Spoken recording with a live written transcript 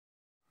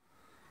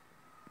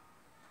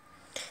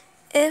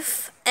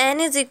If n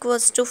is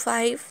equals to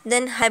 5,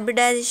 then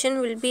hybridization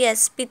will be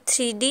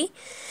sp3d.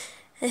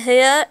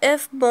 Here,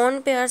 if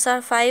bond pairs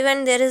are 5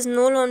 and there is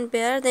no lone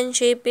pair, then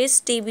shape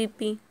is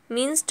TBP,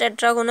 means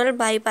tetragonal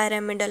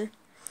bipyramidal.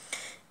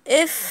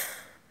 If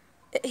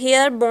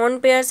here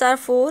bond pairs are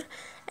 4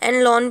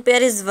 and lone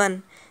pair is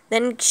 1,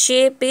 then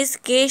shape is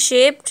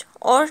K-shaped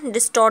or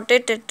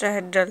distorted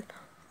tetrahedral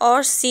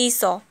or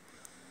seesaw,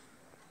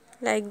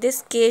 like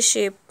this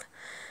K-shape.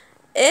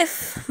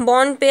 If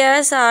bond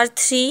pairs are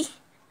 3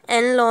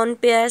 and lone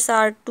pairs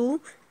are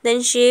 2,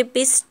 then shape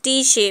is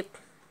T-shape,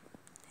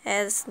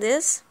 as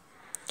this.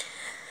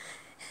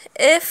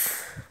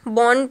 If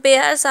bond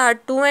pairs are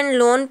 2 and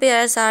lone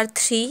pairs are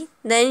 3,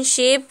 then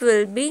shape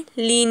will be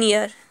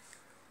linear,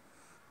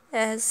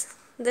 as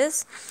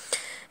this.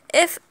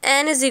 If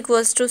n is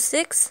equals to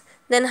 6,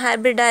 then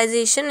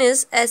hybridization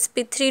is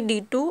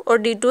sp3d2 or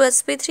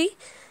d2sp3.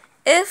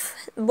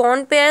 If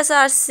bond pairs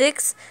are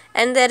 6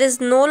 and there is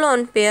no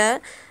lone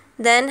pair,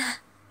 then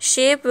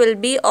shape will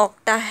be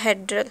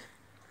octahedral.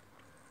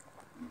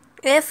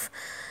 If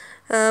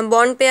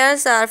bond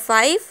pairs are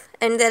 5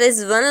 and there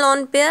is one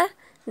lone pair,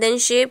 then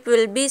shape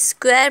will be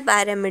square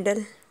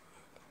pyramidal,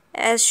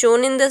 as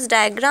shown in this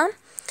diagram.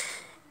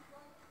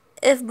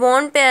 If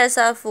bond pairs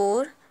are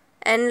 4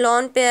 and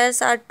lone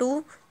pairs are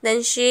 2,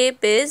 then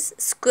shape is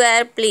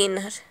square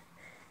planar,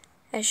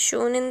 as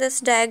shown in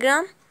this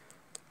diagram.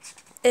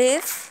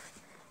 If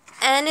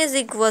n is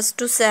equals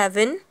to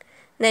 7,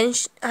 then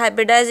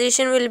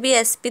hybridization will be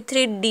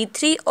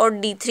sp3d3 or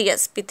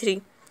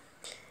d3sp3.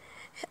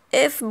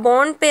 If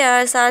bond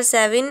pairs are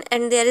 7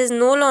 and there is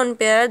no lone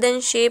pair,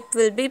 then shape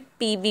will be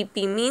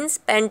PBP, means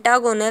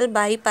pentagonal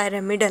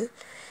bipyramidal.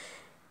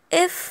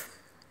 If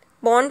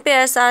bond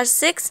pairs are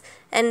 6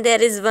 and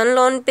there is one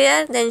lone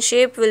pair, then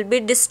shape will be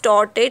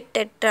distorted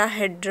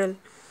tetrahedral.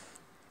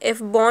 If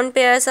bond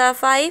pairs are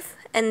 5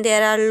 and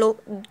there are 2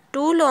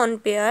 lone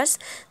pairs,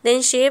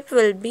 then shape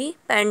will be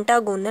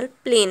pentagonal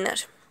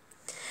planar.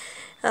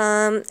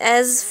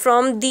 As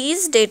from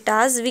these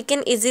data, we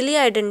can easily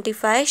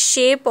identify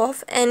shape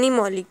of any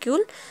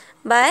molecule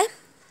by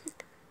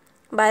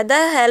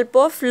the help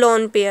of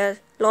lone pair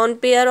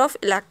of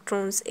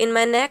electrons. In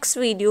my next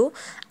video,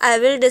 I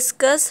will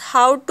discuss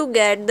how to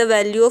get the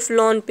value of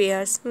lone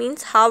pairs,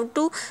 means how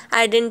to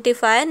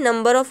identify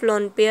number of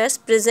lone pairs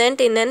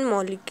present in a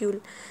molecule.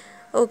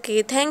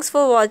 Okay, thanks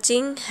for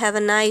watching. Have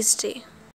a nice day.